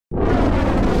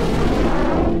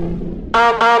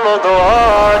I'ma go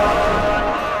hard.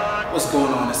 What's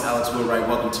going on? It's Alex Wilright.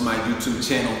 Welcome to my YouTube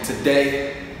channel.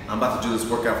 Today, I'm about to do this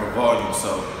workout for volume,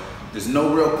 so there's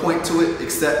no real point to it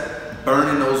except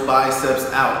burning those biceps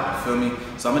out, you feel me?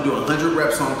 So I'm gonna do 100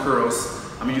 reps on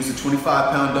curls. I'm gonna use the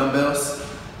 25-pound dumbbells,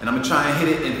 and I'm gonna try and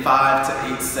hit it in 5 to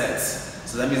 8 sets.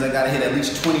 So that means I gotta hit at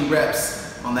least 20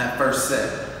 reps on that first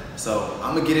set. So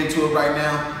I'm gonna get into it right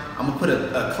now. I'm gonna put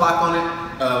a clock on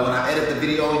it when I edit the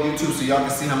video on YouTube so y'all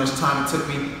can see how much time it took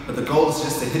me. But the goal is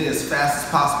just to hit it as fast as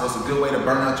possible. It's a good way to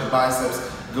burn out your biceps,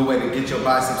 a good way to get your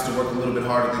biceps to work a little bit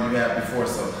harder than you have before.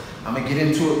 So I'm gonna get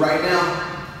into it right now.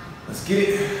 Let's get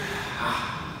it.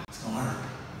 It's gonna hurt.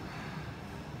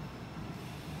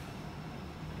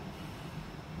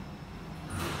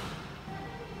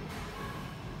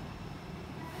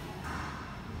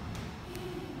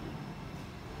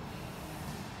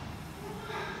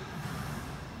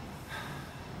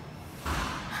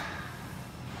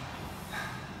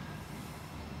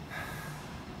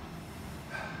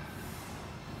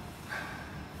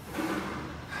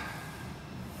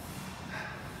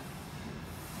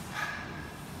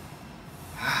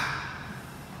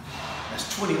 That's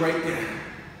 20 right there.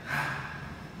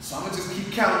 So I'm gonna just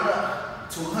keep counting up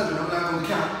to 100. I'm not gonna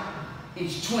count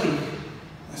each 20.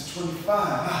 That's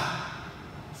 25.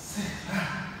 6.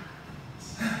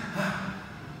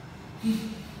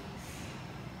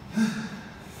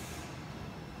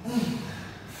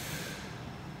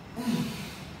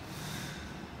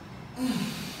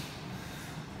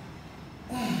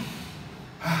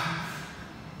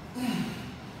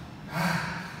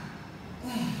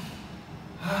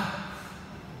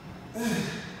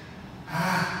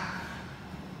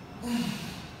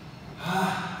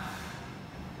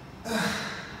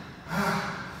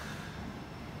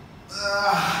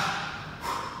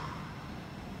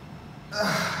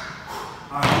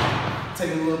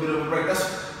 Taking a little bit of a break.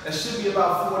 That should be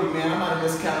about 40, man. I might have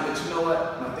miscounted, but you know what?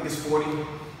 I think it's 40.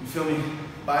 You feel me?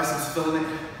 Biceps feeling it.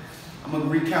 I'm gonna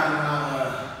recount when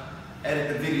I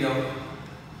edit the video.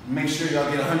 Make sure y'all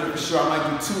get 100 for sure. I might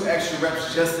do 2 extra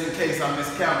reps just in case I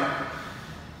miscounted.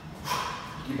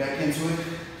 Get back into it.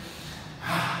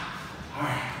 All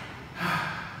right.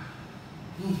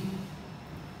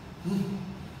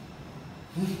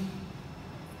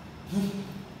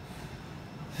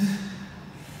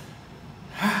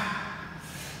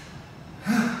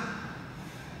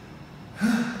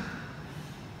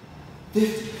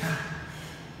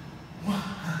 One,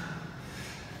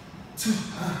 2,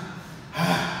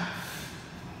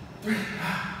 3,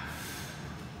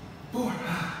 4,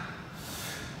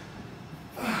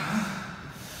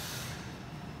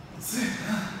 6,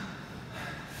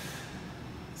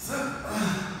 7,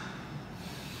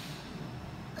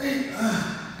 8,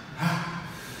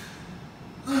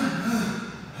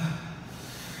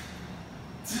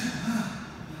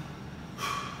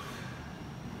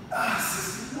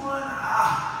 61,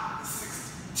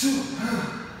 62,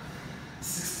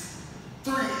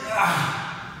 63,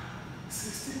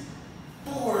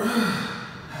 64,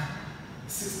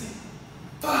 65,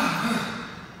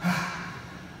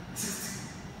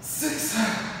 66,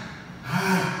 67,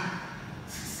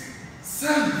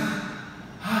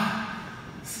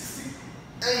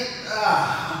 68.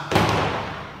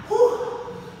 Whew.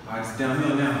 All right, it's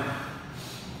downhill now.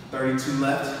 32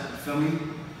 left, you feel me?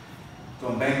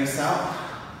 Gonna bang this out.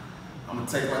 I'm gonna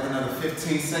take like another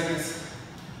 15 seconds.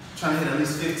 Trying to hit at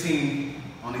least 15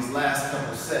 on these last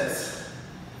couple sets.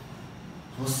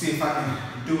 We'll see if I can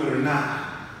do it or not.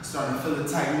 Starting to feel it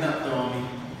tighten up though on me.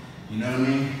 You know what I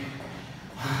mean?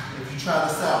 If you try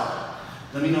this out,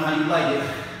 let me know how you like it.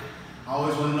 I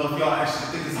always wanna know if y'all actually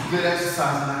think it's a good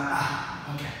exercise or not.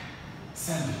 Okay.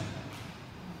 70,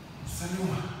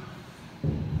 71,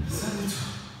 72,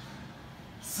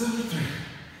 73,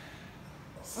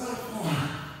 74,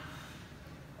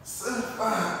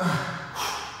 75,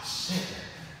 shit,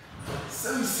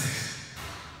 76,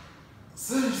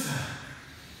 77,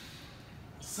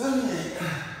 78,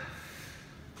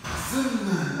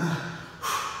 79,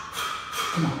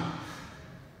 come on,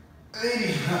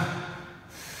 80,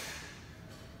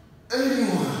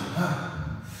 81,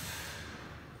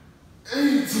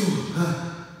 82,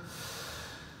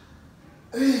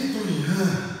 83,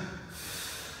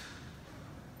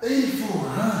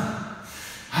 84,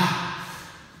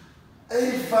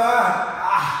 85,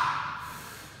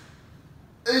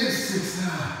 86.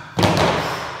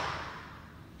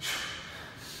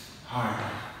 All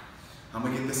right, I'm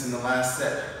gonna get this in the last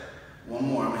set. One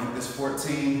more, I'm gonna hit this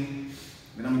 14,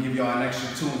 then I'm gonna give y'all an extra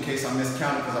 2 in case I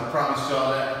miscounted, because I promised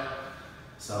y'all that.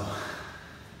 So,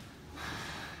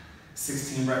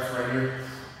 16 reps right here.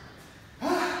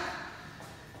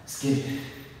 Let's get it.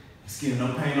 Skin,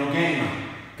 no pain, no gain.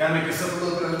 Gotta make yourself a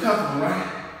little bit uncomfortable, right?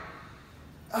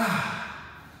 All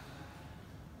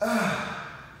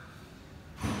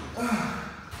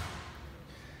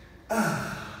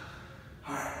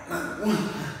right, 91,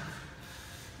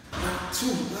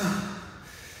 92,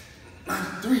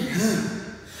 93,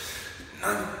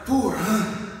 94,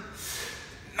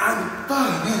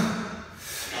 95,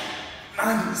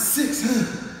 96,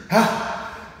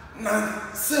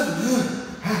 97,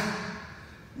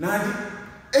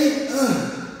 98,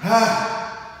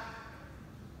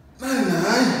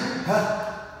 99,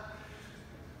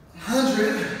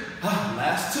 100.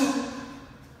 Last two.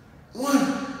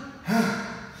 1,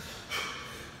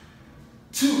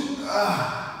 2. All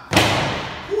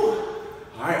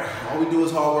right, all we do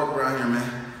is hard work around here,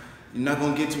 man. You're not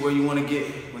gonna get to where you wanna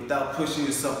get without pushing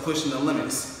yourself, pushing the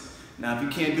limits. Now, if you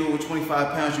can't do it with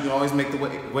 25 pounds, you can always make the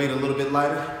weight a little bit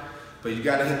lighter, but you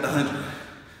gotta hit the 100.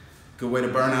 Good way to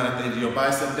burn out at the end of your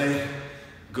bicep day.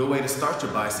 Good way to start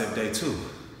your bicep day too.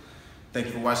 Thank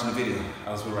you for watching the video.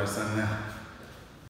 I was Wilright signing out.